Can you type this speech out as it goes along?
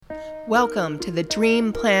Welcome to the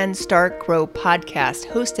Dream, Plan, Start, Grow podcast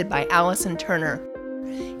hosted by Allison Turner.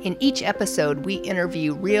 In each episode, we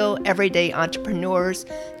interview real, everyday entrepreneurs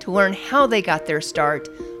to learn how they got their start,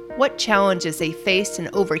 what challenges they faced and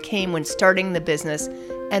overcame when starting the business,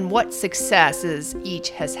 and what successes each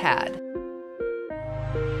has had.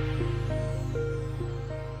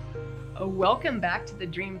 Welcome back to the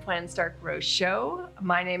Dream, Plan, Start, Grow show.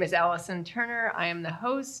 My name is Allison Turner. I am the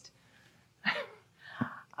host.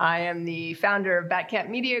 I am the founder of Batcat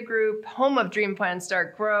Media Group, home of Dream, Plan,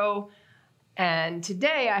 Start, Grow. And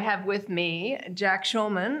today I have with me Jack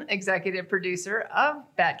Schulman, executive producer of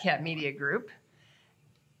Batcat Media Group.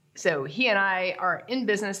 So he and I are in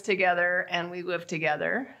business together and we live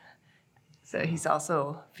together. So he's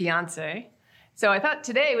also fiance. So I thought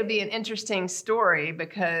today would be an interesting story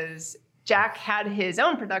because Jack had his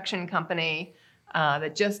own production company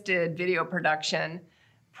that just did video production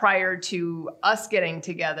prior to us getting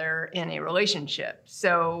together in a relationship.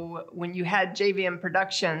 So when you had JVM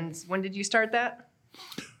Productions, when did you start that?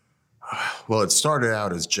 Well, it started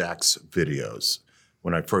out as Jack's Videos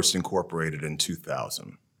when I first incorporated in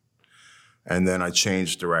 2000. And then I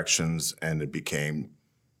changed directions and it became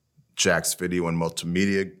Jack's Video and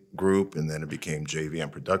Multimedia Group, and then it became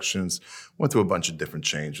JVM Productions. Went through a bunch of different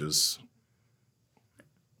changes.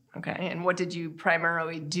 Okay, and what did you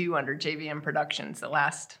primarily do under JVM Productions, the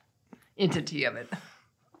last entity of it?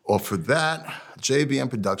 Well, for that, JVM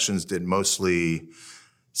Productions did mostly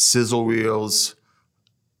sizzle reels,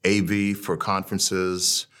 AV for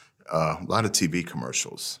conferences, a lot of TV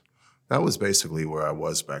commercials. That was basically where I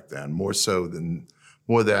was back then, more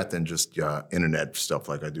of that than just internet stuff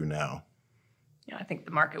like I do now. Yeah, I think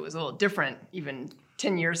the market was a little different even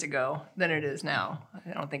 10 years ago than it is now.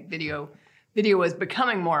 I don't think video was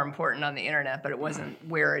becoming more important on the internet, but it wasn't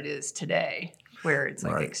where it is today, where it's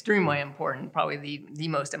like extremely important, probably the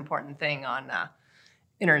most important thing on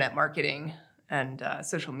internet marketing and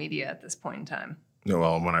social media at this point in time.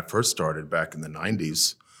 Well, when I first started back in the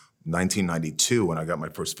 90s, 1992, when I got my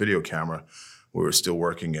first video camera, we were still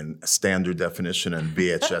working in standard definition and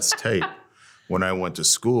VHS tape. When I went to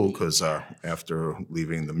school, because after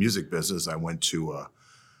leaving the music business, I went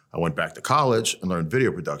back to college and learned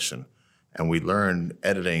video production. And we learned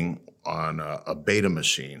editing on a Beta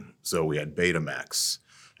machine. So we had Betamax.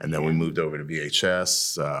 And then we moved over to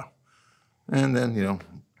VHS. And then,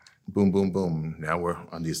 boom, boom, boom. Now we're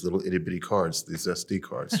on these little itty-bitty cards, these SD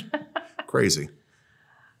cards. Crazy.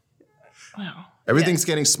 Wow. Everything's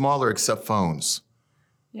getting smaller except phones.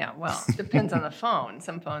 Yeah, well, it depends on the phone.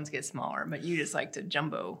 Some phones get smaller, but you just like the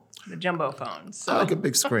jumbo phones. So. I like a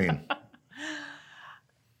big screen.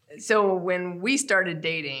 So when we started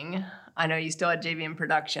dating, I know you still had JVM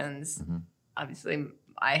Productions. Mm-hmm. Obviously,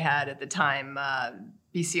 I had at the time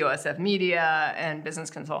BCOSF Media and Business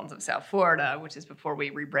Consultants of South Florida, which is before we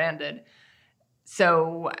rebranded.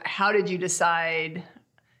 So how did you decide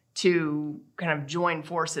to kind of join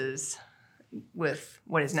forces with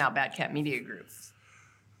what is now Batcat Media Group?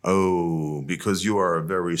 Oh, because you are a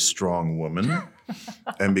very strong woman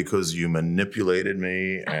and because you manipulated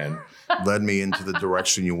me and led me into the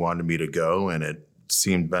direction you wanted me to go, and it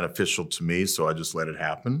seemed beneficial to me, so I just let it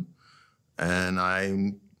happen. And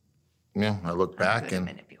I look back and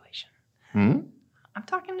manipulation. I'm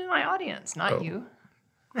talking to my audience, not you.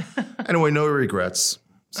 Anyway, no regrets.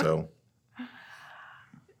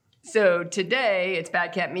 So today, it's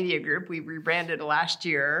Batcat Media Group. We rebranded last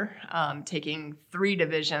year, taking 3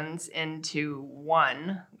 divisions into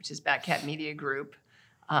one, which is Batcat Media Group,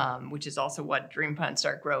 which is also what Dream, Plan,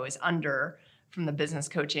 Start, Grow is under from the business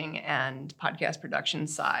coaching and podcast production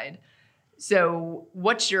side. So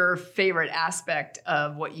what's your favorite aspect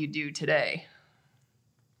of what you do today?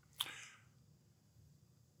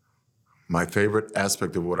 My favorite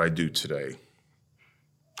aspect of what I do today,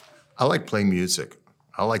 I like playing music.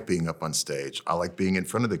 I like being up on stage. I like being in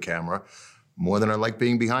front of the camera more than I like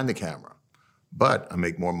being behind the camera. But I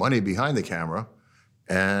make more money behind the camera,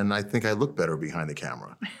 and I think I look better behind the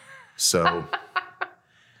camera. So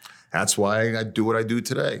that's why I do what I do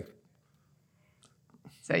today.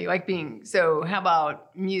 So how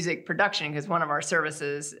about music production? Because one of our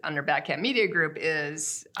services under Batcat Media Group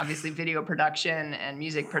is obviously video production and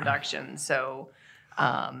music production. So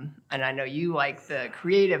and I know you like the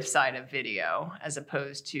creative side of video as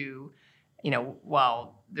opposed to,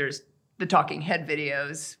 while there's the talking head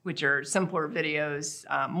videos, which are simpler videos,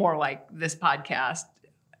 more like this podcast,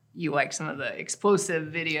 you like some of the explosive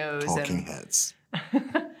videos. Talking heads.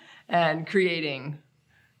 And creating,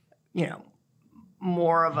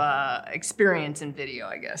 more of a experience in video,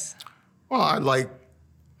 I guess. Well,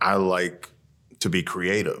 I like to be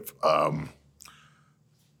creative.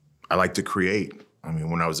 I like to create. I mean,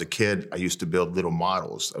 when I was a kid, I used to build little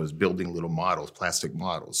models. I was building little models, plastic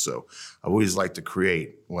models. So I always liked to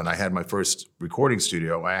create. When I had my first recording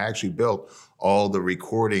studio, I actually built all the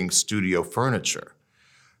recording studio furniture,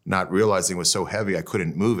 not realizing it was so heavy I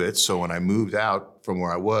couldn't move it. So when I moved out from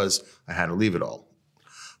where I was, I had to leave it all.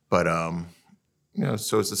 But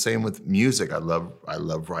so it's the same with music. I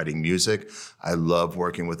love writing music. I love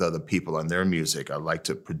working with other people on their music. I like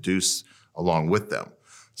to produce along with them.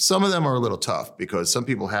 Some of them are a little tough because some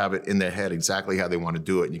people have it in their head exactly how they want to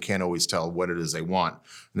do it, and you can't always tell what it is they want.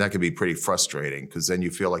 And that can be pretty frustrating because then you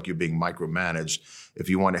feel like you're being micromanaged if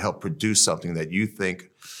you want to help produce something that you think,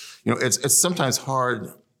 it's sometimes hard.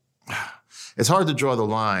 It's hard to draw the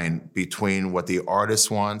line between what the artist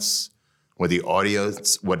wants, what the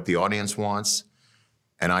audience wants,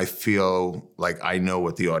 and I feel like I know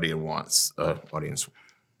what the audience wants.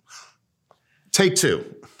 Take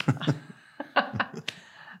two.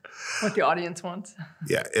 What the audience wants?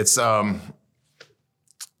 Yeah, it's the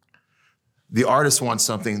artist wants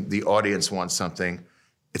something, the audience wants something.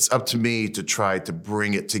 It's up to me to try to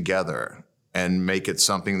bring it together and make it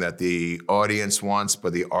something that the audience wants,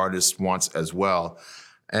 but the artist wants as well.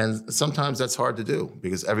 And sometimes that's hard to do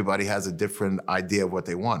because everybody has a different idea of what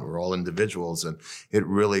they want. We're all individuals, and it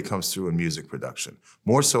really comes through in music production.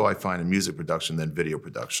 More so, I find, in music production than video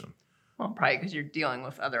production. Well, probably because you're dealing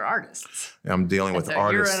with other artists. I'm dealing with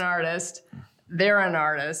artists. You're an artist, they're an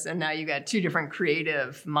artist, and now you got two different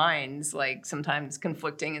creative minds, like sometimes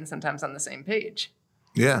conflicting and sometimes on the same page.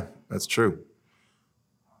 Yeah, that's true.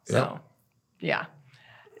 Yeah.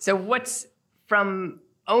 So what's from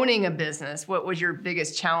owning a business, what was your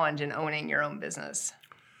biggest challenge in owning your own business?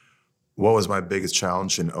 What was my biggest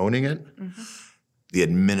challenge in owning it? Mm-hmm. The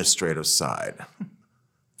administrative side,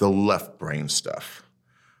 the left brain stuff.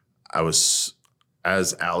 As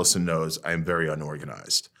Allison knows, I am very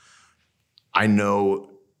unorganized. I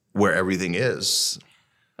know where everything is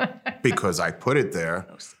because I put it there.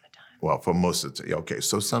 Most of the time. Well, for most of the time. Okay,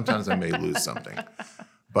 so sometimes I may lose something.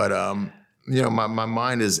 But, my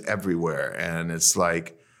mind is everywhere. And it's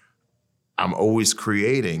like I'm always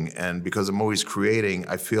creating. And because I'm always creating,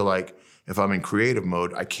 I feel like if I'm in creative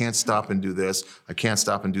mode, I can't stop and do this. I can't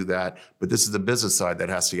stop and do that. But this is the business side that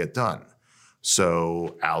has to get done.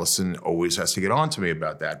 So Allison always has to get on to me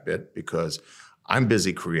about that bit because I'm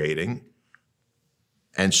busy creating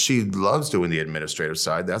and she loves doing the administrative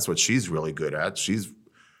side. That's what she's really good at. I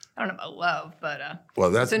don't know about love, but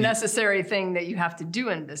that's a necessary thing that you have to do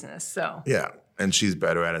in business. So yeah, and she's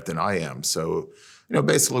better at it than I am. So,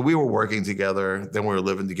 basically we were working together, then we were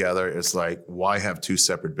living together. It's like, why have two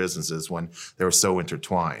separate businesses when they were so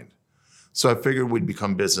intertwined? So I figured we'd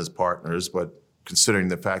become business partners, but considering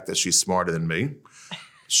the fact that she's smarter than me,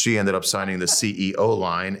 she ended up signing the CEO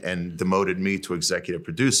line and demoted me to executive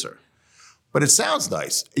producer. But it sounds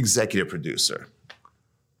nice, executive producer.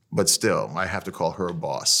 But still, I have to call her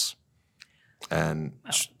boss. And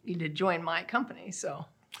you did join my company, so.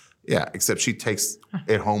 Yeah, except she takes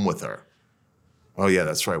it home with her. Oh yeah,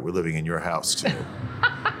 that's right, we're living in your house too.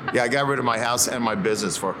 Yeah, I got rid of my house and my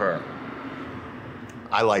business for her.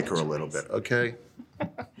 I like her a little bit, okay?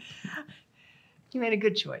 You made a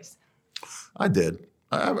good choice. I did.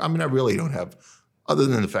 I really don't have, other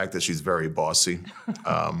than the fact that she's very bossy,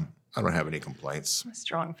 I don't have any complaints. A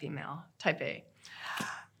strong female, type A.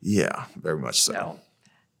 Yeah, very much so.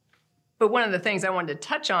 But one of the things I wanted to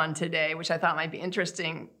touch on today, which I thought might be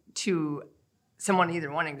interesting to someone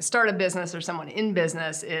either wanting to start a business or someone in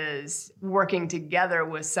business, is working together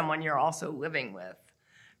with someone you're also living with.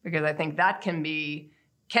 Because I think that can be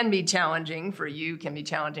challenging for you, can be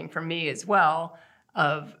challenging for me as well,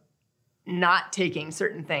 of not taking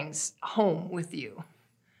certain things home with you.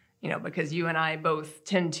 Because you and I both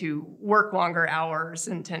tend to work longer hours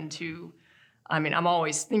and I'm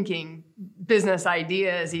always thinking business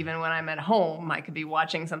ideas even when I'm at home. I could be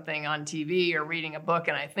watching something on TV or reading a book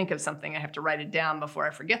and I think of something, I have to write it down before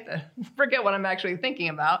I forget what I'm actually thinking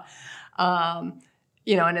about. In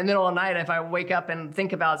the middle of the night, if I wake up and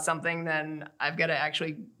think about something, then I've got to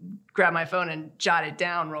actually grab my phone and jot it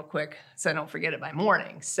down real quick so I don't forget it by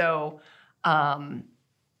morning. So,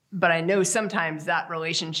 but I know sometimes that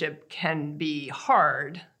relationship can be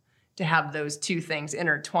hard to have those two things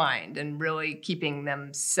intertwined, and really keeping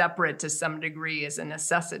them separate to some degree is a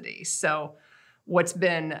necessity. So what's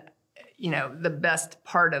been, the best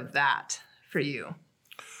part of that for you?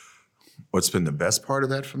 What's been the best part of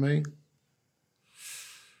that for me?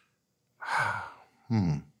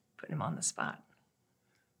 Putting him on the spot.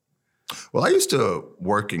 Well, I used to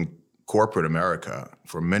work in corporate America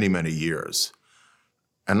for many, many years.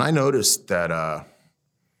 And I noticed that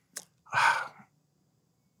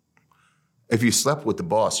if you slept with the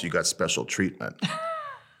boss, you got special treatment.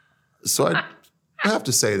 So I have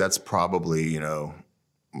to say that's probably,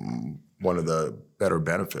 one of the better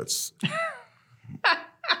benefits.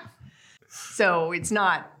 So it's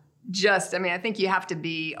not just, I think you have to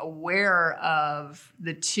be aware of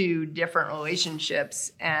the two different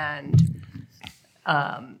relationships and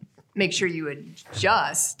make sure you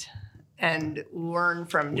adjust and learn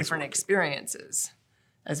from different experiences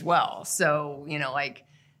as well. So,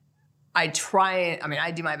 I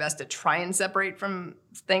do my best to try and separate from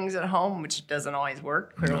things at home, which doesn't always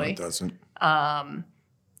work, clearly. No, it doesn't.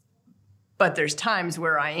 But there's times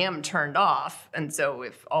where I am turned off. And so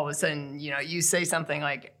if all of a sudden, you say something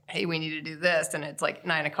like, hey, we need to do this, and it's like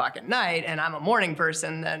 9 o'clock at night, and I'm a morning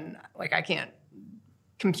person, then I can't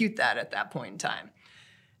compute that at that point in time.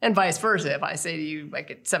 And vice versa. If I say to you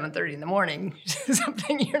at 7:30 in the morning,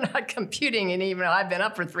 something you're not computing, and even I've been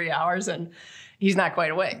up for 3 hours and he's not quite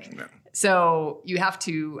awake. No. So you have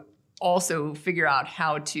to also figure out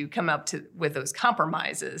how to come up with those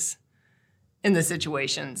compromises in the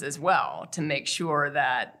situations as well to make sure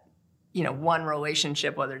that, one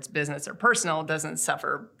relationship, whether it's business or personal, doesn't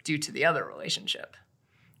suffer due to the other relationship.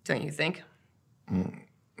 Don't you think?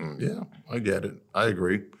 Yeah, I get it. I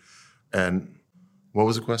agree. And what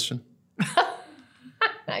was the question?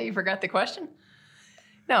 You forgot the question?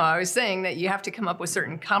 No, I was saying that you have to come up with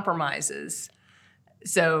certain compromises.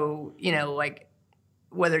 So,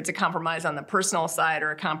 whether it's a compromise on the personal side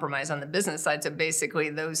or a compromise on the business side. So basically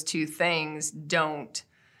those two things don't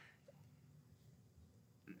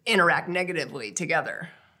interact negatively together.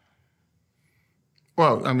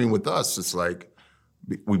 Well, with us, it's like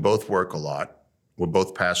we both work a lot. We're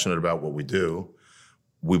both passionate about what we do.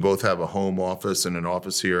 We both have a home office and an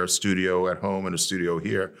office here, a studio at home and a studio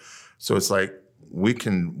here. So it's like we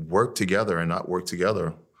can work together and not work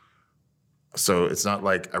together. So it's not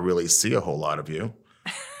like I really see a whole lot of you.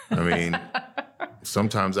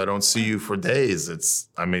 Sometimes I don't see you for days.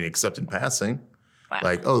 Except in passing.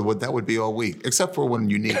 Wow. That would be all week, except for when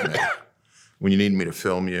you need me. When you need me to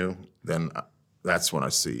film you, then that's when I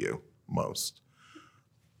see you most.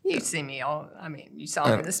 You see me you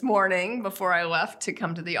saw me this morning before I left to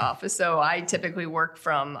come to the office. So I typically work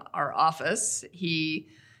from our office.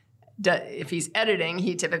 If he's editing,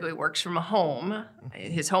 he typically works from home,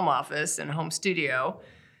 his home office and home studio.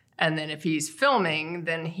 And then if he's filming,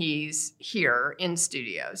 then he's here in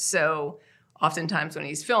studio. So oftentimes when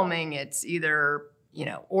he's filming, it's either,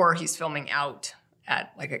 or he's filming out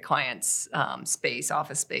at a client's space,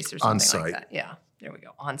 office space or something on-site. Like that. Yeah, there we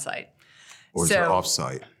go, on-site. Or is it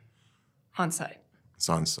off-site? On-site. It's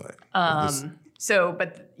on-site. The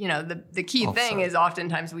key thing is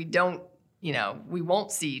oftentimes we don't, we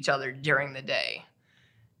won't see each other during the day,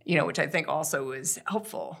 which I think also is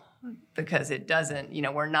helpful because it doesn't,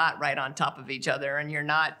 we're not right on top of each other and you're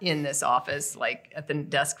not in this office at the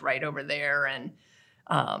desk right over there. And,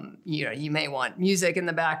 you may want music in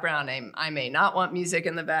the background. I may not want music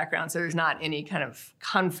in the background. So there's not any kind of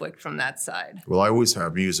conflict from that side. Well, I always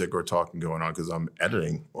have music or talking going on because I'm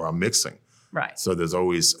editing or I'm mixing. Right. So there's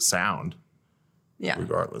always sound. Yeah.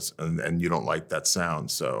 Regardless. And you don't like that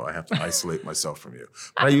sound, so I have to isolate myself from you.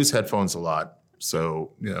 But I use headphones a lot,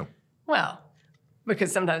 so, Well,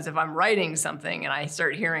 because sometimes if I'm writing something and I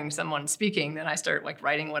start hearing someone speaking, then I start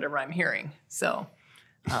writing whatever I'm hearing. So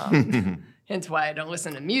hence why I don't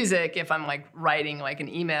listen to music if I'm writing an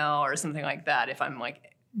email or something like that. If I'm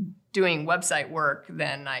doing website work,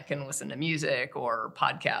 then I can listen to music or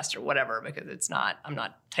podcast or whatever because I'm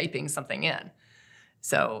not typing something in.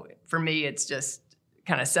 So for me, it's just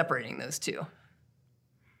kind of separating those two.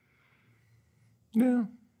 Yeah.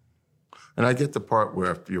 And I get the part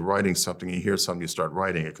where if you're writing something, you hear something, you start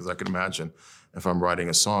writing it. Because I can imagine if I'm writing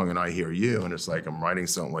a song and I hear you, and it's I'm writing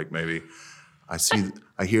something maybe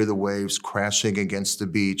I hear the waves crashing against the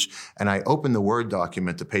beach, and I open the Word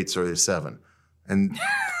document to page 37. And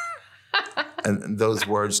and those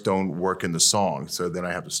words don't work in the song, so then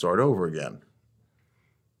I have to start over again.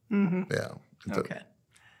 Mm-hmm. Yeah. Okay.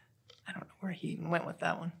 I don't know where he even went with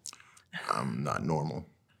that one. Not normal.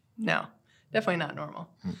 No, definitely not normal.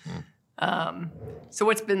 So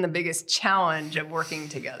what's been the biggest challenge of working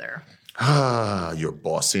together? Your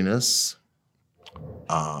bossiness.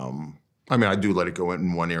 I do let it go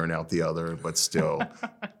in one ear and out the other, but still,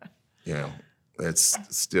 it's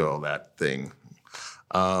still that thing.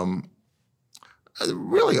 There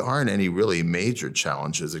really aren't any really major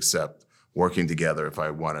challenges except working together. If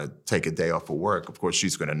I want to take a day off of work, of course,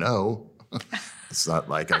 she's going to know. It's not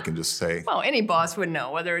like I can just say. Well, any boss would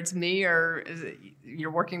know, whether it's me or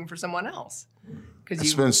you're working for someone else.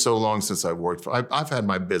 It's been so long since I've worked I've had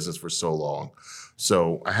my business for so long.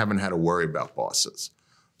 So I haven't had to worry about bosses.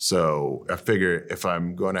 So I figure if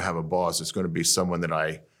I'm going to have a boss, it's going to be someone that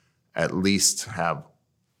I at least have,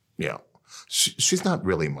 she's not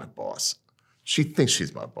really my boss. She thinks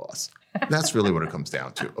she's my boss. That's really what it comes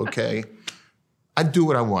down to, okay? I do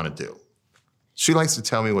what I want to do. She likes to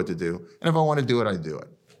tell me what to do, and if I want to do it, I do it.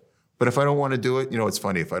 But if I don't want to do it, it's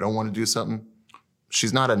funny, if I don't want to do something,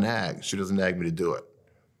 she's not a nag. She doesn't nag me to do it.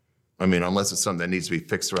 I mean, unless it's something that needs to be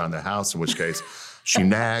fixed around the house, in which case she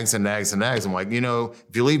nags and nags and nags. I'm like,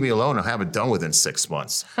 if you leave me alone, I'll have it done within 6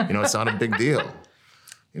 months. It's not a big deal.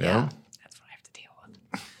 Yeah, that's what I have to deal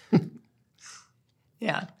with.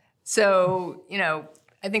 Yeah. So,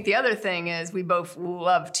 I think the other thing is we both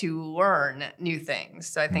love to learn new things.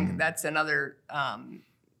 So I think that's another,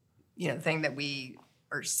 thing that we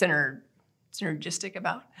are synergistic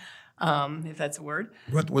about, if that's a word.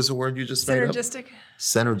 What was the word you just made up? Synergistic.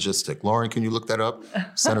 Synergistic. Lauren, can you look that up?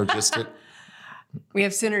 Synergistic. We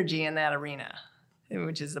have synergy in that arena,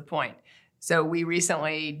 which is the point. So we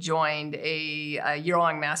recently joined a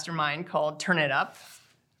year-long mastermind called Turn It Up.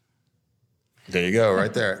 There you go,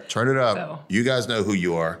 right there. Turn it up. So, you guys know who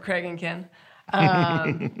you are. Craig and Ken.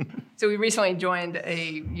 So we recently joined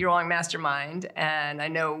a year-long mastermind, and I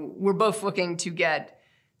know we're both looking to get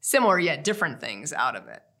similar yet different things out of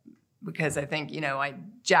it. Because I think,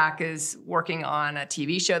 Jack is working on a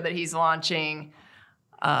TV show that he's launching.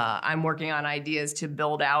 I'm working on ideas to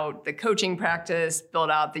build out the coaching practice,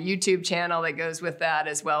 build out the YouTube channel that goes with that,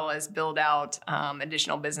 as well as build out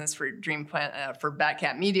additional business for for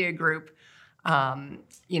Batcat Media Group.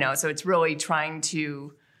 So it's really trying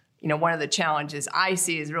to, one of the challenges I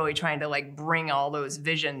see is really trying to bring all those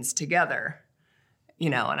visions together,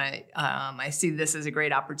 and I see this as a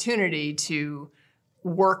great opportunity to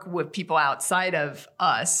work with people outside of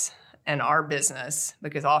us and our business,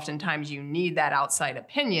 because oftentimes you need that outside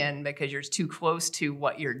opinion because you're too close to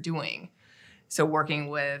what you're doing. So working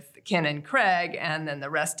with Ken and Craig and then the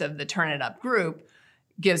rest of the Turn It Up group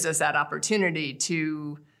gives us that opportunity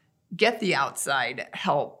to get the outside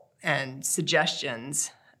help and suggestions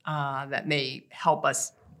that may help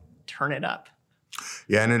us turn it up.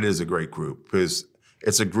 Yeah, and it is a great group because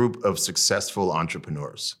it's a group of successful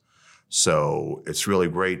entrepreneurs. So it's really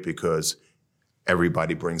great because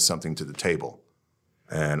everybody brings something to the table.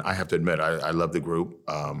 And I have to admit, I love the group.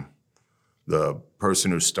 The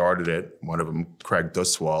person who started it, one of them, Craig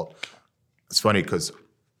Duswalt, it's funny because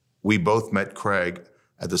we both met Craig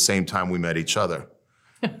at the same time we met each other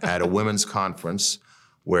at a women's conference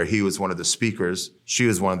where he was one of the speakers, she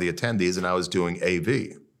was one of the attendees, and I was doing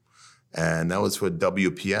AV. And that was for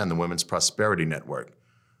WPN, the Women's Prosperity Network.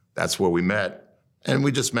 That's where we met. And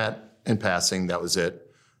we just met in passing, that was it.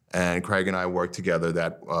 And Craig and I worked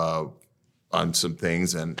together on some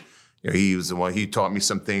things. And he was the one, he taught me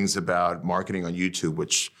some things about marketing on YouTube,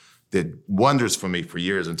 which did wonders for me for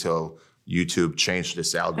years until YouTube changed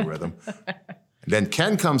its algorithm. Then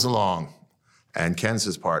Ken comes along, and Ken's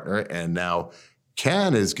his partner. And now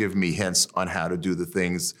Ken is giving me hints on how to do the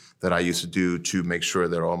things that I used to do to make sure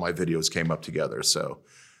that all my videos came up together. So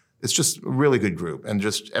it's just a really good group, and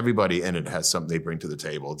just everybody in it has something they bring to the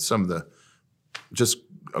table. Just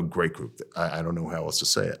a great group. I don't know how else to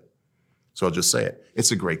say it. So I'll just say it.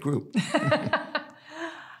 It's a great group. Did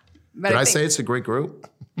I say it's a great group?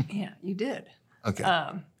 Yeah, you did. Okay.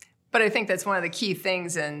 But I think that's one of the key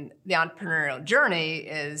things in the entrepreneurial journey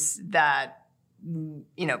is that,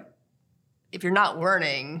 if you're not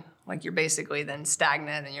learning, you're basically then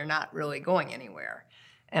stagnant and you're not really going anywhere.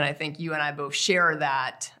 And I think you and I both share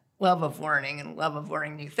that love of learning and love of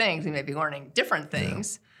learning new things. We may be learning different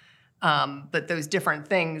things, but those different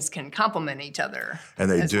things can complement each other. And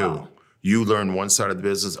they do. Well. You learn one side of the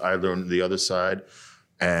business, I learn the other side,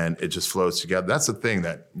 and it just flows together. That's the thing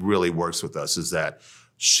that really works with us, is that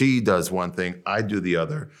she does one thing, I do the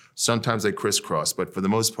other. Sometimes they crisscross, but for the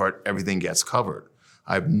most part, everything gets covered.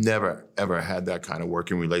 I've never, ever had that kind of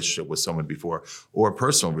working relationship with someone before, or a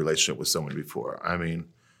personal relationship with someone before.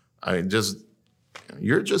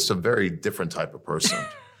 You're just a very different type of person.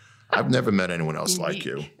 I've never met anyone else like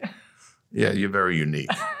you. Yeah, you're very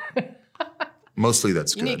unique. Mostly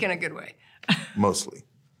that's good. Unique in a good way. Mostly.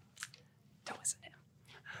 Don't listen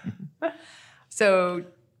to him. So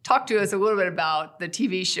talk to us a little bit about the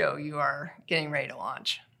TV show you are getting ready to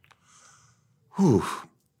launch. Whew.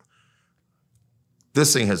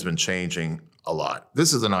 This thing has been changing a lot.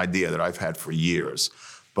 This is an idea that I've had for years,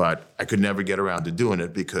 but I could never get around to doing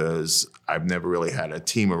it because I've never really had a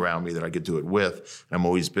team around me that I could do it with. I'm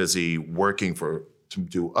always busy working to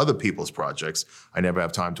do other people's projects. I never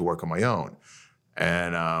have time to work on my own.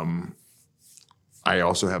 And I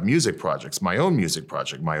also have music projects, my own music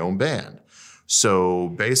project, my own band. So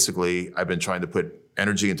basically, I've been trying to put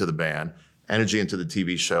energy into the band, energy into the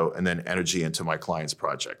TV show, and then energy into my clients'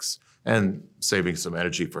 projects, and saving some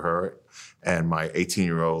energy for her and my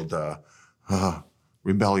 18-year-old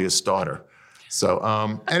rebellious daughter. So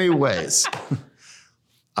anyways,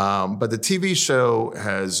 but the TV show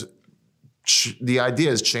the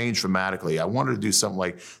idea has changed dramatically. I wanted to do something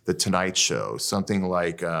like The Tonight Show, something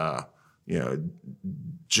like,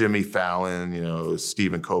 Jimmy Fallon,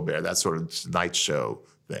 Stephen Colbert, that sort of Tonight Show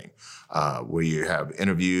thing, where you have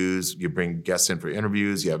interviews, you bring guests in for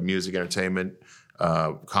interviews, you have music entertainment,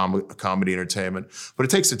 comedy entertainment, but it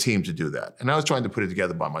takes a team to do that. And I was trying to put it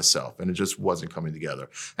together by myself, and it just wasn't coming together.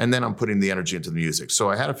 And then I'm putting the energy into the music. So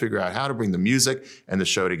I had to figure out how to bring the music and the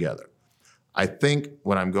show together. I think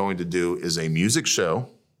what I'm going to do is a music show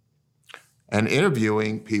and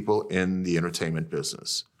interviewing people in the entertainment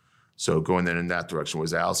business. So going in that direction,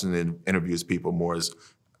 whereas Allison interviews people more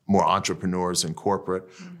entrepreneurs and corporate.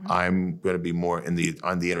 Mm-hmm. I'm going to be more on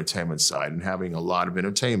the entertainment side and having a lot of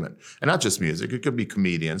entertainment. And not just music, it could be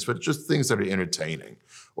comedians, but just things that are entertaining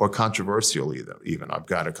or controversial even. I've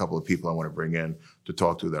got a couple of people I want to bring in to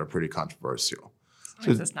talk to that are pretty controversial. So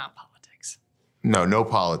it's not politics. No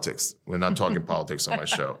politics. We're not talking politics on my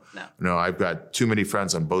show. No, I've got too many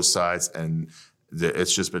friends on both sides, and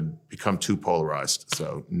it's just become too polarized.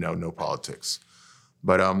 So no politics.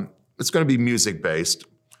 But it's going to be music-based.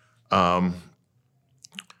 Yeah,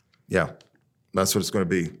 that's what it's going to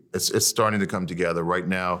be. It's starting to come together. Right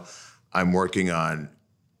now, I'm working on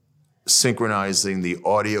synchronizing the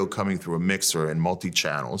audio coming through a mixer in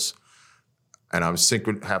multi-channels, and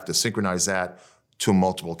have to synchronize that to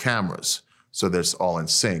multiple cameras, so that it's all in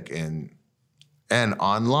sync and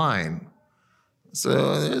online.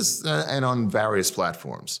 So and on various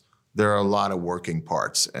platforms. There are a lot of working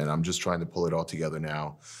parts, and I'm just trying to pull it all together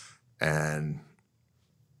now and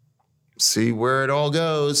see where it all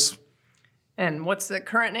goes. And what's the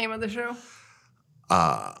current name of the show?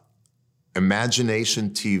 Imagination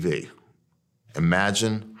TV.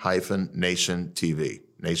 Imagine-Nation TV.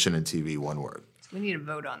 Nation and TV, one word. So we need to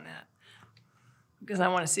vote on that, because I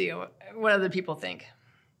want to see what other people think.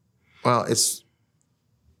 Well, it's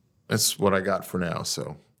what I got for now,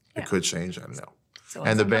 so it could change. I don't know. So it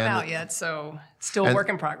hasn't come out yet, so it's still a work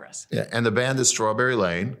in progress. Yeah, and the band is Strawberry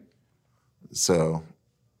Lane. So,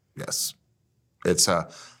 yes. It's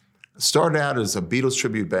started out as a Beatles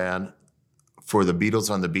tribute band for the Beatles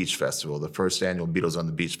on the Beach Festival, the first annual Beatles on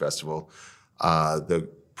the Beach Festival. The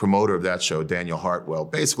promoter of that show, Daniel Hartwell,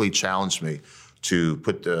 basically challenged me to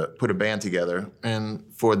put a band together and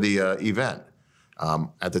for the event.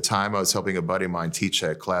 At the time, I was helping a buddy of mine teach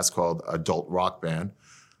a class called Adult Rock Band.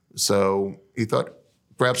 So he thought,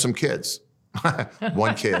 grab some kids.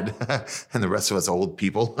 One kid, and the rest of us old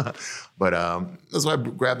people. But so I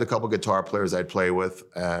grabbed a couple guitar players I'd play with,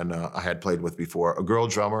 and I had played with before, a girl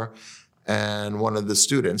drummer, and one of the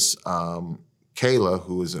students, Kayla,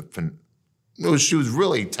 who was she was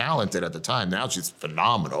really talented at the time. Now she's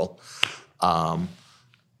phenomenal. But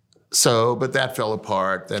that fell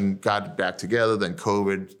apart, then got back together, then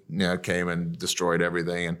COVID came and destroyed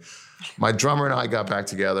everything. And my drummer and I got back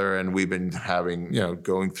together, and we've been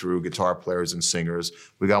going through guitar players and singers.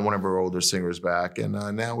 We got one of our older singers back, and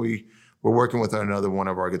now we're working with another one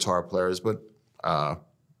of our guitar players, but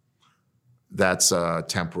that's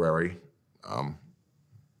temporary.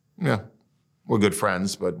 We're good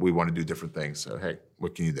friends, but we want to do different things. So, hey,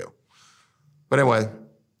 what can you do? But anyway,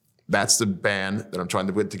 that's the band that I'm trying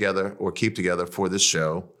to put together or keep together for this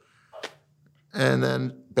show. And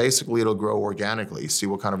then basically it'll grow organically. See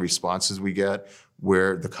what kind of responses we get,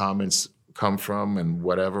 where the comments come from and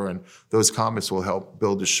whatever. And those comments will help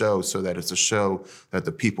build the show so that it's a show that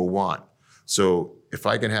the people want. So if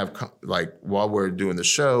I can have, while we're doing the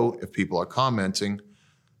show, if people are commenting,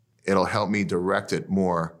 it'll help me direct it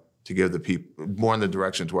more to give the people, more in the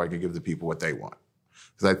direction to where I can give the people what they want.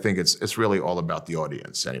 Because I think it's really all about the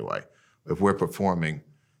audience anyway. If we're performing,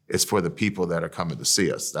 it's for the people that are coming to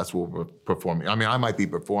see us. That's what we're performing. I mean, I might be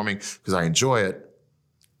performing because I enjoy it,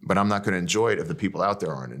 but I'm not going to enjoy it if the people out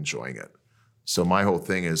there aren't enjoying it. So my whole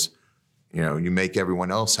thing is, you make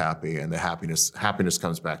everyone else happy, and the happiness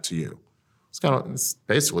comes back to you. It's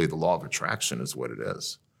basically the law of attraction is what it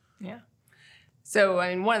is. Yeah. So,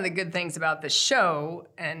 one of the good things about the show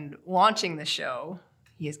and launching the show,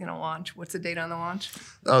 he is going to launch. What's the date on the launch?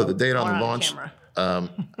 Oh, the date on the launch?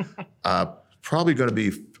 Probably going to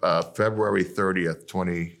be February 30th,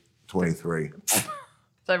 2023.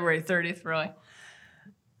 February 30th, really?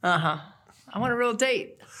 Uh-huh. I want a real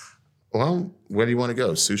date. Well, where do you want to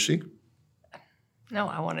go? Sushi? No,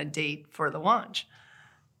 I want a date for the launch.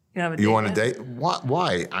 You don't have a date You want yet? a date?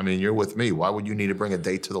 Why? I mean, you're with me. Why would you need to bring a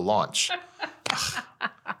date to the launch?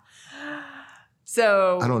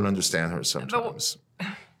 So I don't understand her sometimes.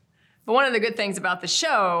 But one of the good things about the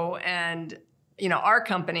show and our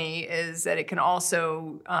company is that it can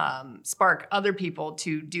also spark other people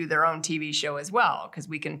to do their own TV show as well, because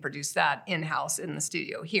we can produce that in-house in the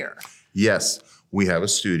studio here. Yes, we have a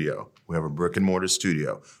studio. We have a brick and mortar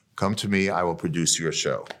studio. Come to me, I will produce your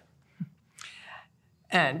show.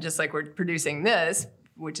 And just like we're producing this,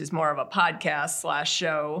 which is more of a podcast /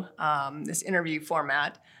 show, this interview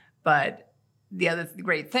format, but the other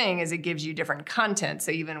great thing is it gives you different content.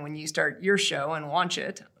 So even when you start your show and launch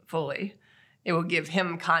it fully, it will give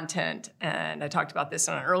him content. And I talked about this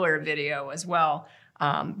on an earlier video as well,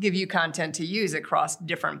 give you content to use across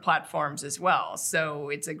different platforms as well. So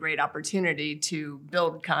it's a great opportunity to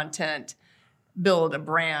build content, build a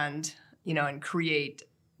brand, and create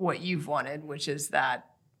what you've wanted, which is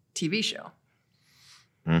that TV show.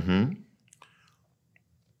 Mm-hmm.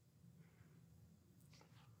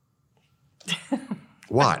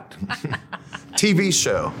 What? TV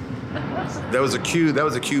show. That was a cue. That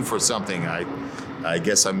was a cue for something. I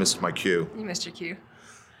guess I missed my cue. You missed your cue.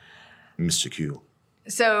 Missed your cue.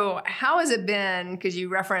 So how has it been, because you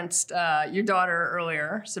referenced your daughter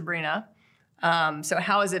earlier, Sabrina. So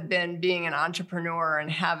how has it been being an entrepreneur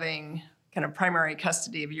and having kind of primary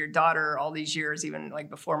custody of your daughter all these years, even like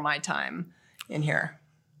before my time in here?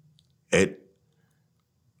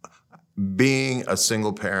 Being a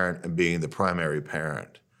single parent and being the primary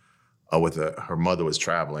parent, her mother was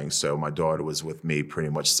traveling, so my daughter was with me pretty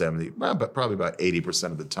much probably about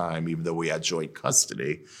 80% of the time, even though we had joint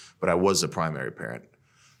custody, but I was the primary parent.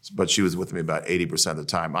 But she was with me about 80% of the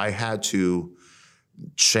time. I had to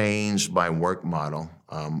change my work model.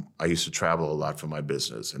 I used to travel a lot for my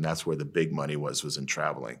business, and that's where the big money was in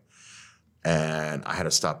traveling. And I had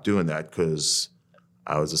to stop doing that because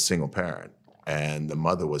I was a single parent and the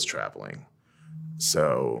mother was traveling.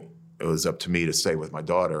 So it was up to me to stay with my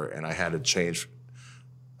daughter, and I had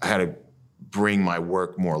to bring my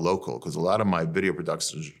work more local, because a lot of my video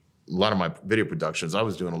productions, I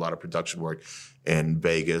was doing a lot of production work in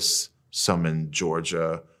Vegas, some in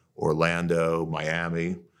Georgia, Orlando,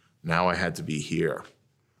 Miami. Now I had to be here.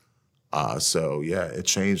 So yeah, it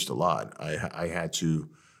changed a lot. I had to,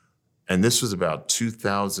 and this was about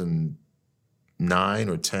 2009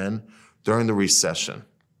 or 10, during the recession,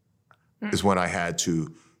 is when I had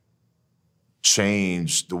to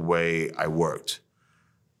change the way I worked.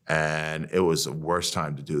 And it was the worst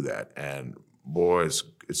time to do that. And boy, it's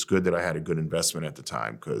good that I had a good investment at the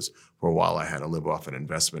time, because for a while I had to live off an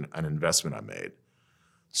investment I made.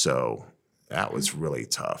 So that was really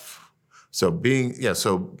tough. So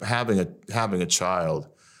having a child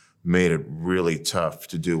made it really tough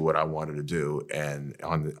to do what I wanted to do, and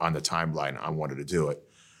on the timeline I wanted to do it.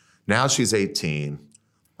 Now she's 18.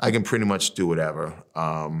 I can pretty much do whatever.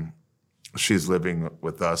 She's living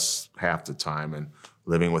with us half the time and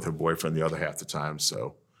living with her boyfriend the other half the time.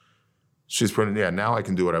 So she's now I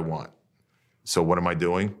can do what I want. So what am I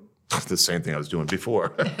doing? The same thing I was doing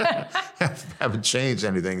before. Haven't changed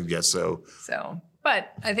anything yet,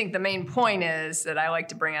 But I think the main point is that I like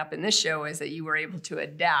to bring up in this show is that you were able to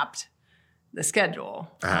adapt the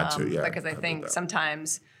schedule. I had to, yeah. Because I think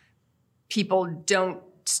sometimes people don't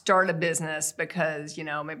start a business because,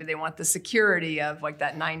 maybe they want the security of like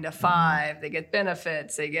that 9 to 5, they get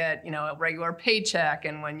benefits, they get, a regular paycheck.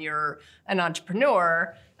 And when you're an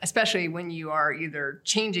entrepreneur, especially when you are either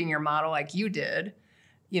changing your model like you did,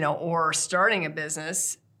 or starting a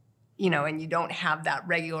business, and you don't have that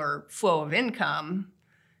regular flow of income,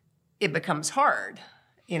 it becomes hard,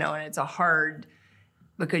 and it's a hard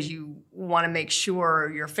because you want to make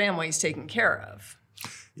sure your family's taken care of.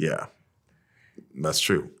 Yeah. That's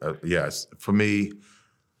true. Yes, for me,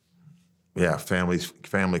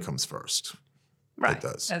 family comes first. Right, it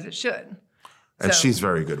does, as it should. And she's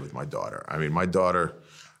very good with my daughter. I mean, my daughter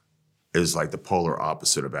is like the polar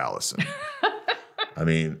opposite of Allison. I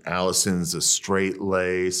mean, Allison's a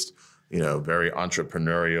straight-laced, very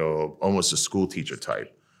entrepreneurial, almost a school teacher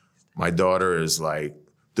type. My daughter is like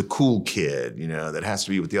the cool kid, that has to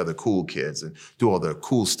be with the other cool kids and do all the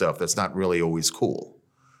cool stuff that's not really always cool.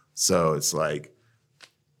 So it's like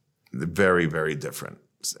very, very different.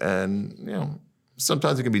 And,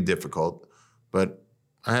 sometimes it can be difficult, but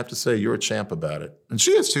I have to say you're a champ about it. And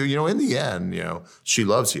she is too, in the end, she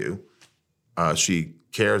loves you. She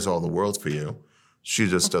cares all the world for you. She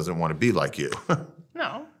just doesn't want to be like you.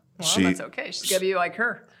 No, that's okay. She's got to be like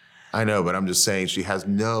her. I know, but I'm just saying she's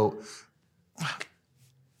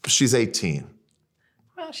 18.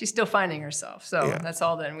 Well, she's still finding herself. So Yeah. that's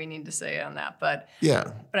all that we need to say on that. But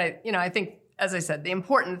Yeah. I think, as I said, the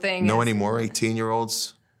important thing Know is... any more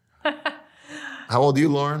 18-year-olds? How old are you,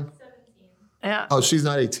 Lauren? 17. Yeah. Oh, she's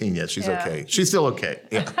not 18 yet. She's Yeah. okay. She's still okay.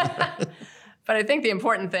 Yeah. But I think the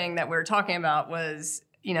important thing that we were talking about was,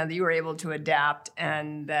 that you were able to adapt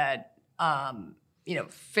and that,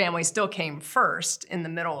 family still came first in the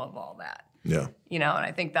middle of all that. Yeah. And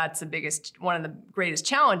I think that's one of the greatest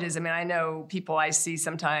challenges. I mean, I know people I see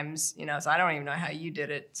sometimes, so I don't even know how you did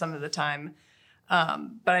it some of the time.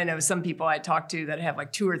 But I know some people I talk to that have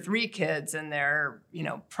like 2 or 3 kids and their,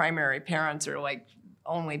 primary parents are like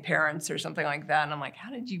only parents or something like that. And I'm like, how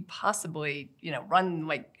did you possibly, run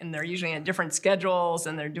and they're usually in different schedules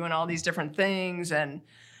and they're doing all these different things. And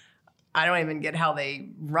I don't even get how they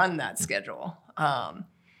run that schedule.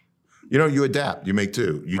 You adapt, you make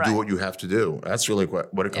do. You Right. do what you have to do. That's really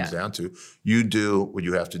what it comes down to. You do what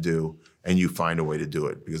you have to do and you find a way to do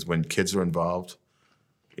it. Because when kids are involved,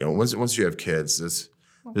 once you have kids, there's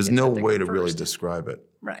kids no have to way go to really first. describe it.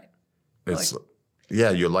 Right. It's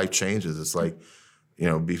your life changes. It's like,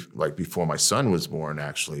 like before my son was born,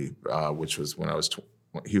 actually, which was when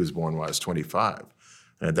he was born when I was 25.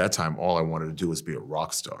 And at that time, all I wanted to do was be a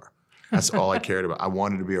rock star. That's all I cared about. I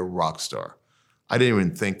wanted to be a rock star. I didn't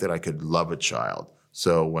even think that I could love a child.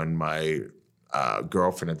 So when my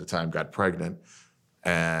girlfriend at the time got pregnant,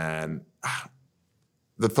 and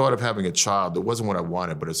the thought of having a child, it wasn't what I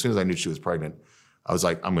wanted, but as soon as I knew she was pregnant, I was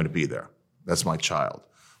like, I'm going to be there. That's my child.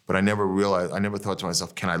 But I never thought to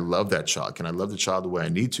myself, can I love that child? Can I love the child the way I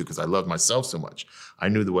need to? Because I love myself so much. I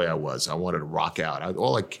knew the way I was. I wanted to rock out.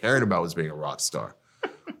 All I cared about was being a rock star.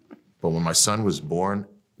 But when my son was born,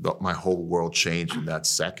 my whole world changed in that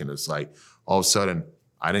second. It's like, all of a sudden,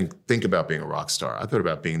 I didn't think about being a rock star. I thought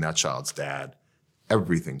about being that child's dad.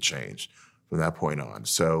 Everything changed from that point on.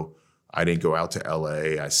 So I didn't go out to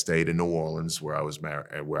LA. I stayed in New Orleans where I was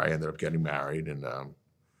married, where I ended up getting married and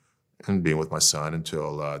being with my son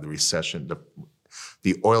until the recession,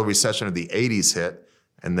 the oil recession of the 80s hit.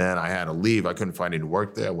 And then I had to leave. I couldn't find any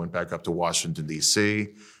work there. I went back up to Washington, D.C.,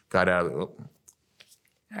 got out of All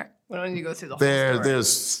right. We don't need to go through the whole story.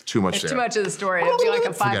 There's too much There's there. too much of the story. It'd be like a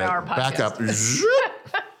 5-hour podcast. Back up.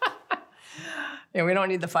 Yeah, we don't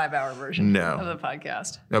need the 5-hour version No. of the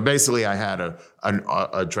podcast. No, basically, I had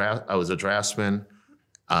a draft. I was a draftsman.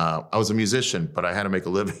 I was a musician, but I had to make a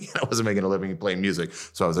living. I wasn't making a living playing music.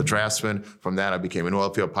 So I was a draftsman. From that, I became an oil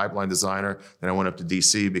field pipeline designer. Then I went up to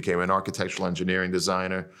D.C., became an architectural engineering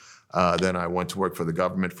designer. Then I went to work for the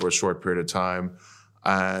government for a short period of time.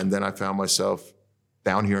 And then I found myself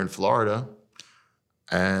down here in Florida.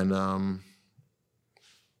 And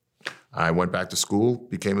I went back to school,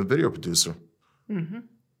 became a video producer. Mm-hmm.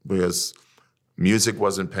 Because music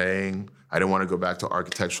wasn't paying. I didn't want to go back to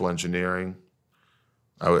architectural engineering.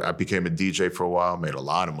 I became a DJ for a while, made a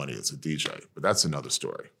lot of money as a DJ, but that's another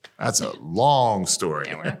story. That's a long story.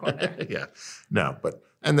 Yeah, we're not going there. Yeah, no,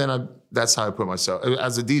 and then that's how I put myself,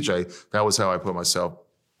 as a DJ, that was how I put myself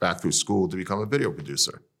back through school to become a video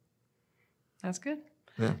producer. That's good.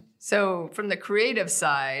 Yeah. So from the creative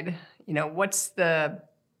side, what's the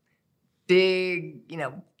big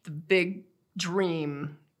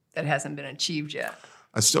dream that hasn't been achieved yet?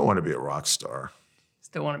 I still want to be a rock star.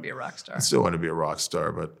 Still want to be a rock star. I still want to be a rock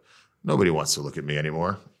star, but nobody wants to look at me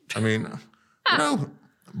anymore. I mean,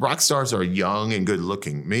 rock stars are young and good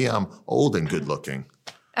looking. Me, I'm old and good looking.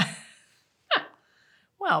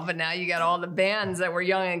 Well, but now you got all the bands that were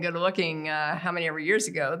young and good looking, how many ever years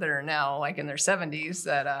ago, that are now like in their 70s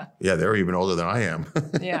that... Yeah, they're even older than I am.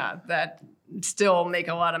 yeah, that still make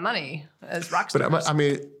a lot of money as rock stars. But I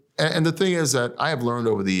mean, and the thing is that I have learned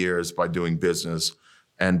over the years by doing business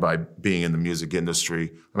and by being in the music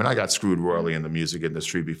industry. I mean, I got screwed royally in the music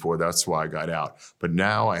industry before. That's why I got out. But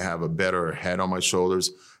now I have a better head on my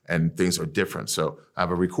shoulders and things are different. So I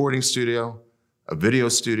have a recording studio, a video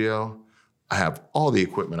studio. I have all the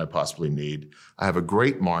equipment I possibly need. I have a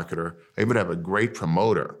great marketer. I even have a great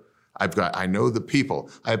promoter. I know the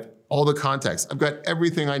people. I have all the contacts. I've got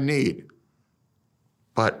everything I need.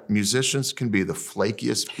 But musicians can be the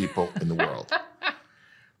flakiest people in the world.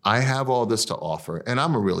 I have all this to offer, and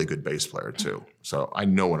I'm a really good bass player too. So I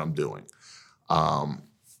know what I'm doing,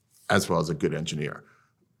 as well as a good engineer.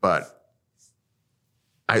 But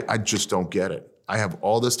I just don't get it. I have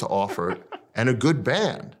all this to offer and a good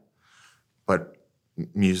band, but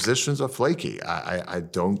musicians are flaky. I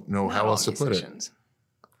don't know how else to put it.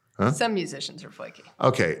 Huh? Some musicians are flaky.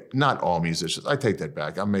 Okay, not all musicians. I take that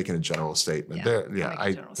back. I'm making a general statement.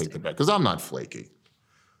 I take that back because I'm not flaky.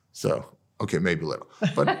 So, okay, maybe a little.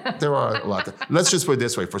 But there are a lot. Let's just put it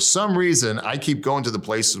this way. For some reason, I keep going to the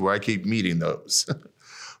places where I keep meeting those.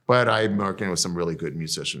 But I'm working with some really good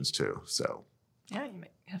musicians too. So yeah, you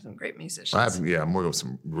have some great musicians. I'm working with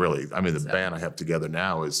some really. I mean, the band I have together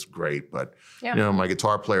now is great, but my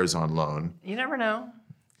guitar player's on loan. You never know.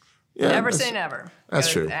 Yeah, never say never.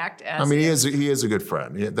 That's true. Act as he is a good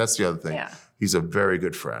friend. Yeah, that's the other thing. Yeah. He's a very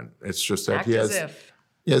good friend. It's just that he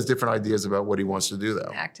has different ideas about what he wants to do,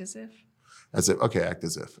 though. Act as if. As if. Okay, act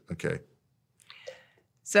as if. Okay.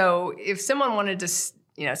 So if someone wanted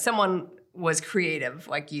to, someone was creative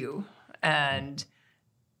like you and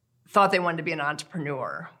thought they wanted to be an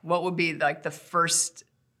entrepreneur, what would be like the first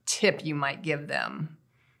tip you might give them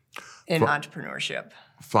in entrepreneurship?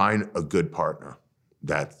 Find a good partner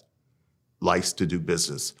that likes to do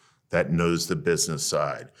business, that knows the business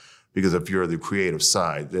side. Because if you're the creative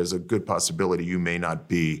side, there's a good possibility you may not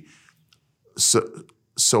be so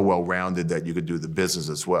well-rounded that you could do the business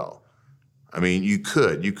as well. I mean, you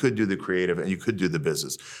could do the creative and you could do the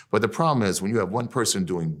business. But the problem is when you have one person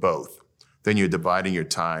doing both, then you're dividing your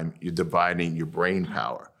time, you're dividing your brain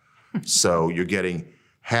power. So you're getting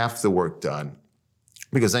half the work done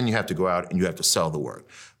because then you have to go out and you have to sell the work.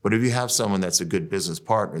 But if you have someone that's a good business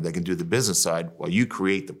partner that can do the business side while you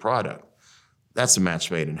create the product, that's a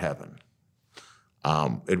match made in heaven.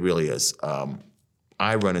 It really is.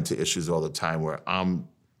 I run into issues all the time where I'm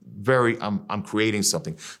creating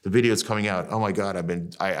something. The video's coming out. Oh my God,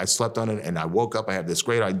 I slept on it and I woke up, I have this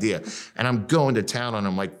great idea. And I'm going to town on it.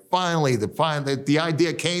 I'm like, finally, the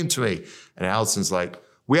idea came to me. And Allison's like,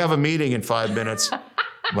 we have a meeting in 5 minutes.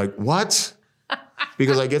 I'm like, what?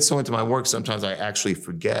 Because I get so into my work, sometimes I actually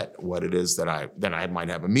forget what it is that I might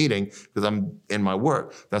have a meeting because I'm in my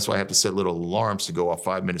work. That's why I have to set little alarms to go off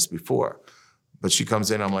 5 minutes before. But she comes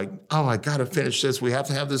in, I'm like, oh, I gotta finish this. We have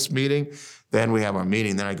to have this meeting. Then we have our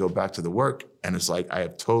meeting. Then I go back to the work, and it's like I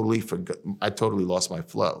totally lost my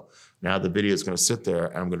flow. Now the video is gonna sit there,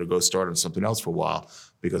 and I'm gonna go start on something else for a while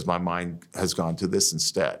because my mind has gone to this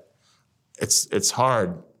instead. It's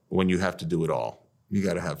hard when you have to do it all. You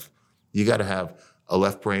gotta have a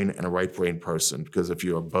left brain and a right brain person because if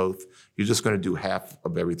you're both, you're just gonna do half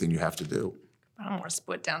of everything you have to do. I don't want to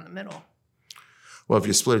split down the middle. Well, if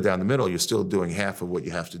you split it down the middle, you're still doing half of what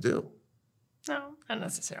you have to do. No, not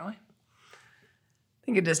necessarily. I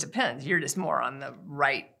think it just depends. You're just more on the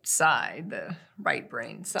right side, the right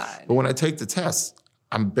brain side. But when I take the test,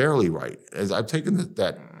 I'm barely right. As I've taken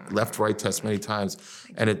that left-right test many times,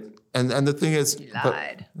 and the thing is, you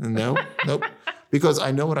lied. Nope. Because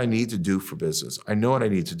I know what I need to do for business. I know what I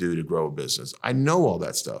need to do to grow a business. I know all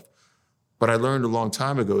that stuff. But I learned a long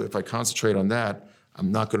time ago, if I concentrate on that,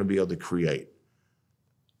 I'm not going to be able to create.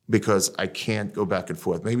 Because I can't go back and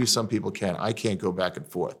forth. Maybe some people can. I can't go back and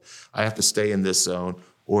forth. I have to stay in this zone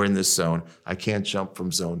or in this zone. I can't jump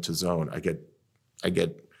from zone to zone. I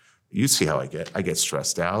get, you see how I get. I get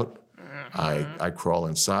stressed out. I crawl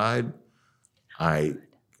inside. I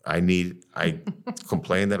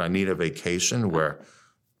complain that I need a vacation where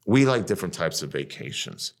we like different types of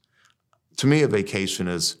vacations. To me, a vacation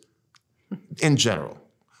is, in general,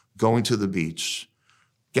 going to the beach,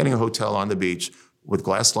 getting a hotel on the beach, with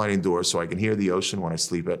glass sliding doors so I can hear the ocean when I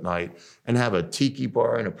sleep at night and have a tiki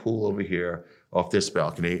bar and a pool over here off this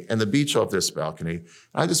balcony and the beach off this balcony.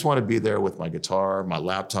 I just want to be there with my guitar, my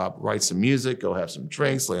laptop, write some music, go have some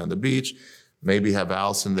drinks, lay on the beach, maybe have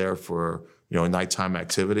Allison there for, nighttime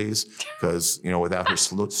activities because, without her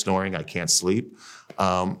snoring, I can't sleep.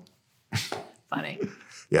 Funny.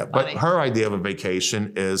 Yeah, but her idea of a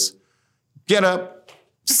vacation is get up,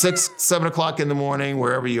 6, 7 o'clock in the morning,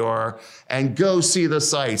 wherever you are, and go see the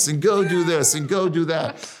sights, and go do this, and go do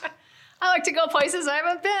that. I like to go places I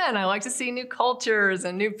haven't been. I like to see new cultures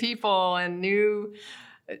and new people and new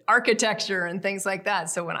architecture and things like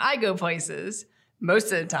that. So when I go places,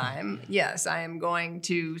 most of the time, yes, I am going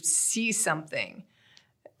to see something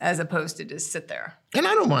as opposed to just sit there. And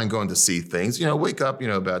I don't mind going to see things. Wake up,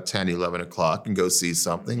 about 10, 11 o'clock and go see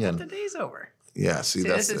something. And the day's over. Yeah, see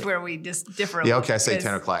that's this is where we just differ. Yeah, okay, I say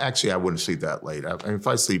 10 o'clock. Actually, I wouldn't sleep that late. If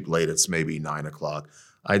I sleep late, it's maybe 9 o'clock.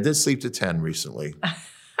 I did sleep to 10 recently,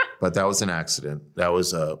 but that was an accident. That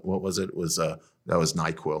was, what was it? That was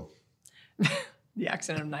NyQuil. The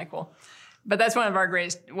accident of NyQuil. But that's one of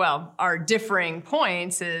our differing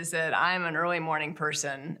points is that I'm an early morning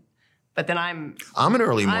person, but then I'm an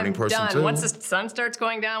early morning person done. too. Once the sun starts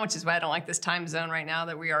going down, which is why I don't like this time zone right now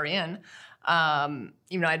that we are in.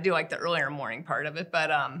 I do like the earlier morning part of it, but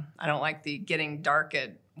I don't like the getting dark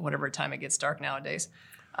at whatever time it gets dark nowadays.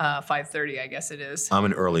 5:30, I guess it is. I'm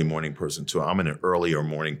an early morning person too. I'm an earlier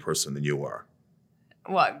morning person than you are.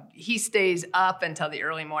 Well, he stays up until the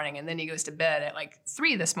early morning, and then he goes to bed at like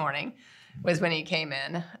 3 this morning. Was when he came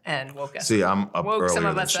in and woke us. See, I'm up woke earlier some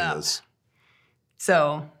of than us she up. is.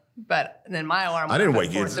 So But then my alarm I didn't went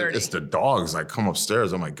wake up you. at 4:30. It's the dogs. I come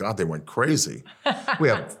upstairs. Oh my God, they went crazy. We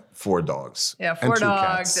have 4 dogs. Yeah, and 4 2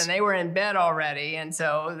 dogs, cats. and they were in bed already. And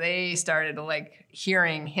so they started like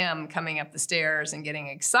hearing him coming up the stairs and getting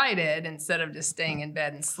excited instead of just staying in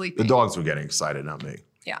bed and sleeping. The dogs were getting excited, not me.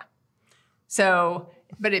 Yeah. So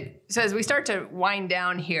as we start to wind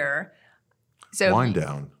down here. So Wind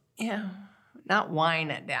down. Yeah. Not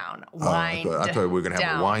wind it down. I thought we were going to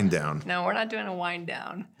have a wind down. No, we're not doing a wind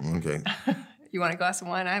down. Okay. You want a glass of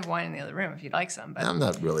wine? I have wine in the other room if you'd like some. But I'm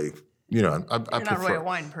not really, I you're prefer. not really a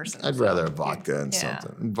wine person. I'd rather have vodka and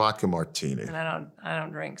something. Vodka martini. And I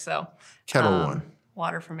don't drink, so. Kettle One.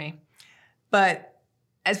 Water for me. But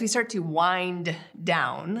as we start to wind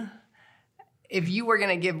down, if you were going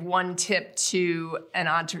to give one tip to an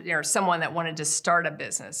entrepreneur or someone that wanted to start a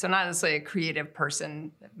business, so not necessarily a creative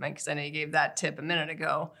person, because I know you gave that tip a minute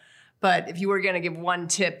ago, but if you were going to give one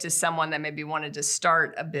tip to someone that maybe wanted to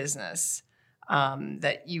start a business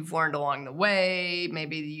that you've learned along the way,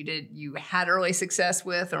 maybe you had early success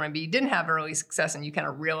with, or maybe you didn't have early success and you kind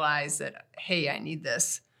of realized that, hey, I need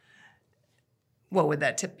this, what would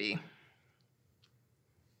that tip be?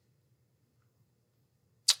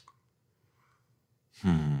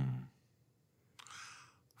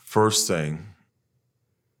 First thing,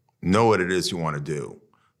 know what it is you want to do.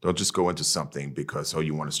 Don't just go into something because,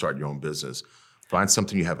 you want to start your own business. Find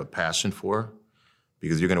something you have a passion for,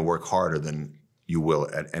 because you're going to work harder than you will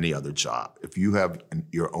at any other job. If you have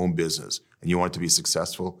your own business and you want it to be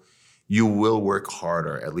successful, you will work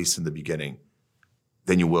harder, at least in the beginning,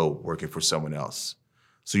 than you will working for someone else.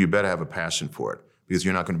 So you better have a passion for it, because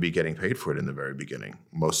you're not going to be getting paid for it in the very beginning,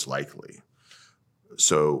 most likely.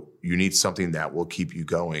 So you need something that will keep you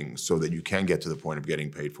going so that you can get to the point of getting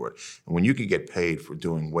paid for it. And when you can get paid for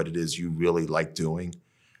doing what it is you really like doing,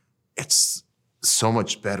 it's so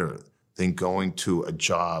much better than going to a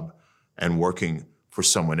job and working for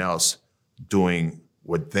someone else doing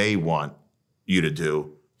what they want you to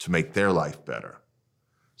do to make their life better.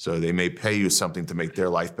 So they may pay you something to make their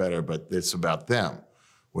life better, but it's about them.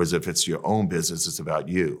 Whereas if it's your own business, it's about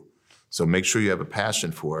you. So make sure you have a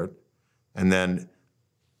passion for it. And then,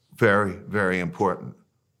 very, very important,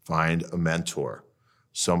 find a mentor,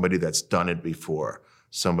 somebody that's done it before,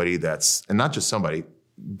 somebody that's, and not just somebody,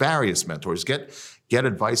 various mentors. Get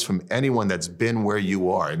advice from anyone that's been where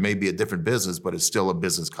you are. It may be a different business, but it's still a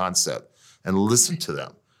business concept. And listen to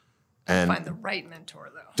them. And find the right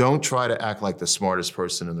mentor, though. Don't try to act like the smartest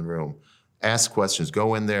person in the room. Ask questions.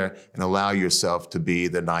 Go in there and allow yourself to be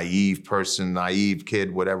the naive person, naive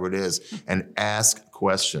kid, whatever it is, and ask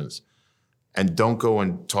questions. And don't go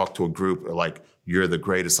and talk to a group like you're the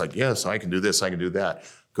greatest, like, yes, I can do this, I can do that.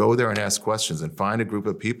 Go there and ask questions and find a group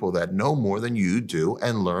of people that know more than you do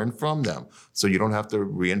and learn from them, so you don't have to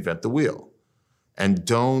reinvent the wheel. And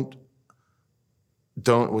don't,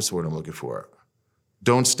 what's the word I'm looking for?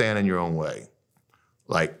 Don't stand in your own way.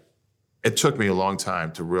 Like, it took me a long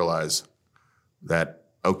time to realize that,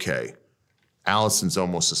 okay, Allison's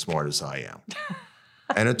almost as smart as I am.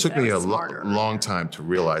 And it took me a long time to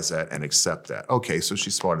realize that and accept that. Okay, so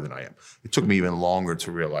she's smarter than I am. It took me even longer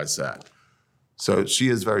to realize that. So she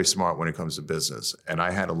is very smart when it comes to business. And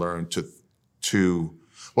I had to learn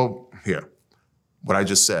what I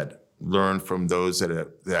just said, learn from those that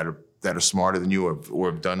are smarter than you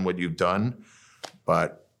or have done what you've done.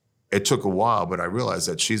 But it took a while, but I realized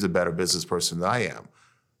that she's a better business person than I am.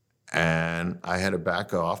 And I had to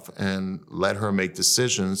back off and let her make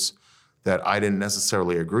decisions that I didn't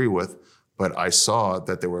necessarily agree with, but I saw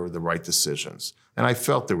that they were the right decisions. And I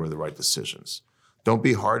felt they were the right decisions. Don't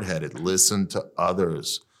be hard-headed. Listen to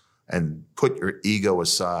others and put your ego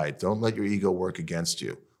aside. Don't let your ego work against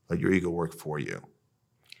you. Let your ego work for you.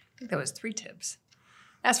 I think that was 3 tips.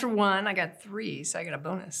 As for 1, I got 3, so I got a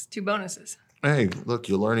bonus, 2 bonuses. Hey, look,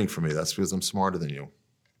 you're learning from me. That's because I'm smarter than you.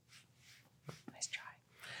 Nice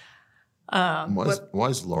try. Why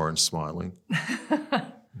is Lauren smiling?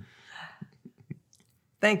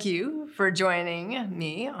 Thank you for joining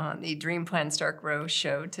me on the Dream Plan Start Grow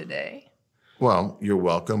show today. Well, you're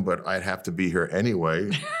welcome, but I'd have to be here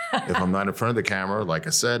anyway. If I'm not in front of the camera, like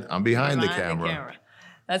I said, I'm behind the camera.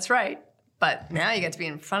 That's right. But now you get to be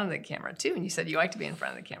in front of the camera too, and you said you like to be in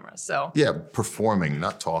front of the camera. So yeah, performing,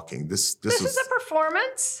 not talking. This is a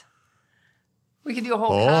performance. We could do a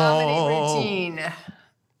whole comedy routine.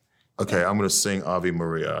 Okay, I'm going to sing Ave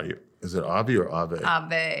Maria. Is it Ave or Ave?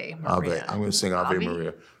 Ave Maria. Ave. I'm going to sing Ave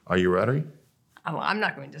Maria. Are you ready? Oh, I'm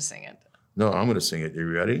not going to sing it. No, I'm going to sing it.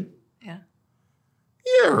 You ready? Yeah.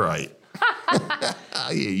 Yeah, right.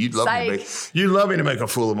 You'd love me to make a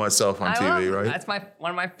fool of myself on TV, right? That's one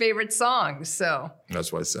of my favorite songs. So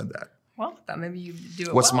that's why I said that. Well, I thought maybe you do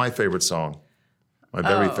it What's well. my favorite song? My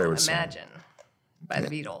very favorite song. Imagine by the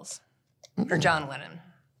Beatles or John Lennon.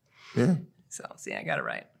 Yeah. So, see, I got it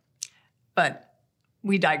right. But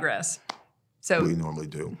we digress. So We normally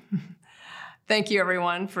do. thank you,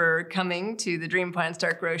 everyone, for coming to the Dream Plan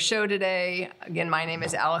Start Grow show today. Again, my name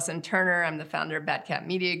is Allison Turner. I'm the founder of Batcat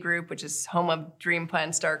Media Group, which is home of Dream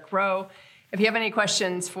Plan Start Grow. If you have any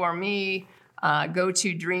questions for me, go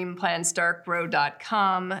to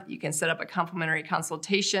dreamplanstartgrow.com. You can set up a complimentary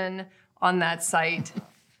consultation on that site.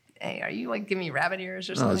 Hey, are you like giving me rabbit ears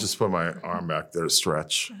or something? No, I just put my arm back there to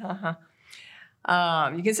stretch. You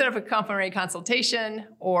can set up a complimentary consultation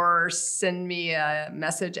or send me a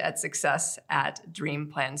message at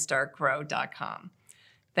success@dreamplanstartgrow.com.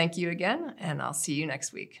 Thank you again, and I'll see you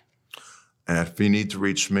next week. And if you need to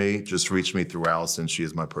reach me, just reach me through Allison. She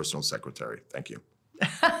is my personal secretary. Thank you.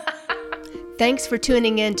 Thanks for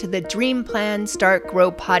tuning in to the Dream Plan Start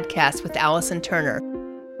Grow podcast with Allison Turner.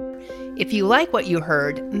 If you like what you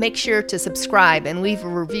heard, make sure to subscribe and leave a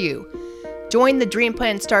review. Join the Dream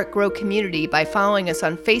Plan Start Grow community by following us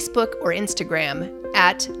on Facebook or Instagram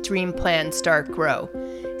 @Dream Plan Start Grow.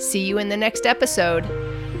 See you in the next episode.